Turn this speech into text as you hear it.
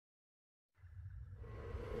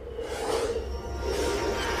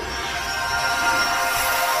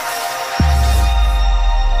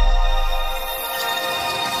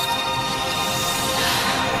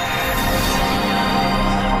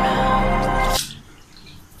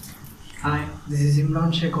This is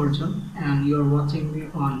Imran Sheikh Orzon and you're watching me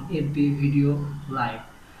on FB video live.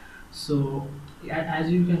 So as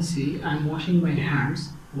you can see, I'm washing my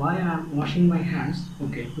hands. Why I'm washing my hands?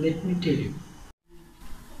 Okay, let me tell you.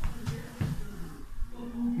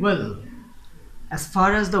 Well, as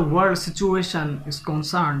far as the world situation is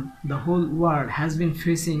concerned, the whole world has been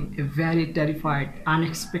facing a very terrified,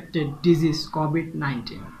 unexpected disease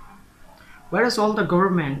COVID-19. Whereas all the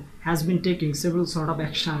government has been taking several sort of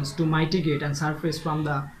actions to mitigate and surface from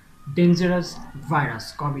the dangerous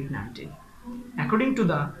virus COVID-19. According to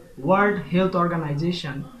the World Health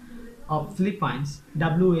Organization of Philippines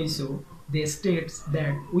 (WHO), they states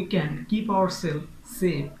that we can keep ourselves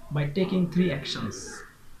safe by taking three actions.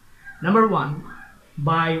 Number one,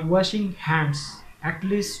 by washing hands at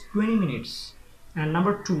least 20 minutes, and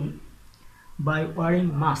number two, by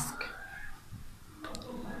wearing mask.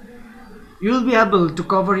 You will be able to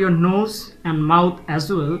cover your nose and mouth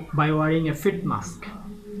as well by wearing a fit mask.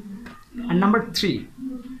 And number three,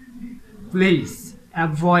 please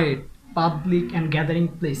avoid public and gathering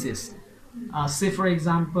places. Say for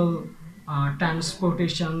example,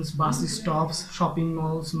 transportations, bus stops, shopping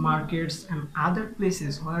malls, markets, and other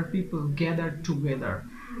places where people gather together.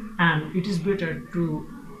 And it is better to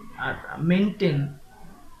maintain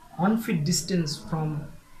 1 feet distance from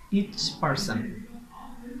each person.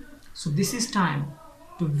 So this is time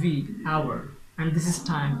to be aware, and this is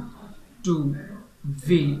time to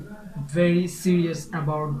be very serious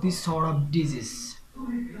about this sort of disease.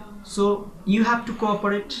 So you have to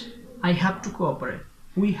cooperate, I have to cooperate,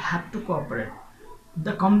 we have to cooperate.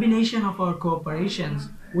 The combination of our cooperations,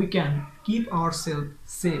 we can keep ourselves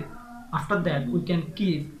safe. After that, we can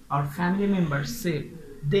keep our family members safe.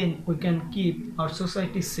 Then we can keep our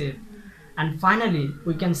society safe. And finally,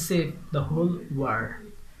 we can save the whole world.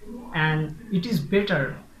 And it is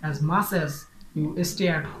better as much as you stay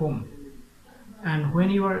at home. And when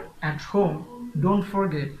you are at home, don't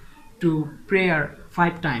forget to prayer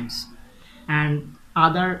 5 times and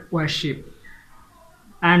other worship,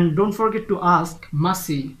 and don't forget to ask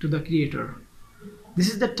mercy to the creator. This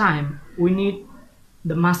is the time we need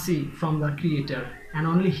the mercy from the creator, and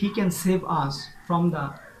only he can save us from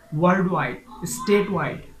the worldwide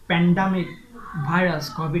statewide pandemic virus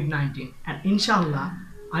COVID-19. And inshallah,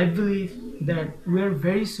 I believe that we are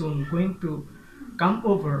very soon going to come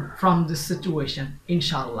over from this situation,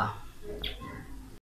 inshallah.